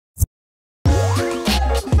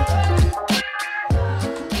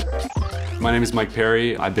My name is Mike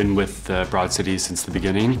Perry. I've been with Broad City since the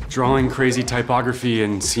beginning, drawing crazy typography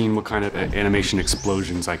and seeing what kind of animation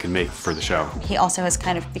explosions I can make for the show. He also has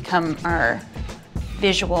kind of become our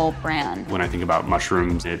visual brand. When I think about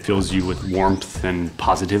mushrooms, it fills you with warmth and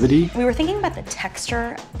positivity. We were thinking about the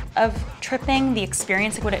texture of tripping, the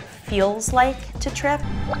experience, like what it feels like to trip.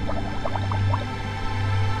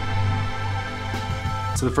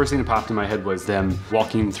 So the first thing that popped in my head was them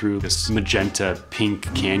walking through this magenta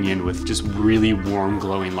pink canyon with just really warm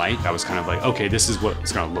glowing light. I was kind of like, okay, this is what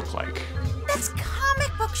it's gonna look like. That's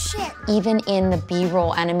comic book shit. Even in the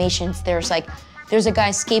B-roll animations, there's a guy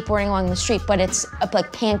skateboarding along the street, but it's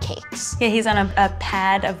like pancakes. Yeah, he's on a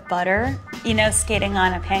pad of butter, you know, skating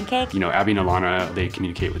on a pancake. You know, Abbi and Ilana, they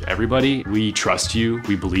communicate with everybody. We trust you,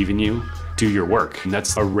 we believe in you, do your work. And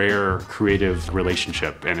that's a rare creative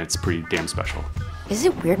relationship, and it's pretty damn special. Is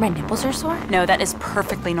it weird my nipples are sore? No, that is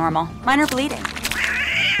perfectly normal. Mine are bleeding.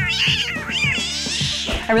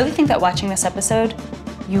 I really think that watching this episode,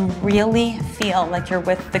 you really feel like you're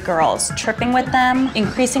with the girls, tripping with them,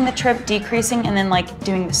 increasing the trip, decreasing, and then like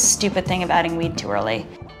doing the stupid thing of adding weed too early.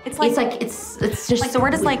 It's just like the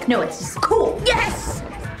word is like, no, it's just cool. Yes!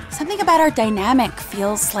 Something about our dynamic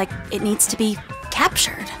feels like it needs to be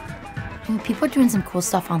captured. I mean, people are doing some cool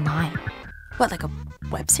stuff online. What, like a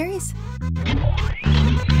web series?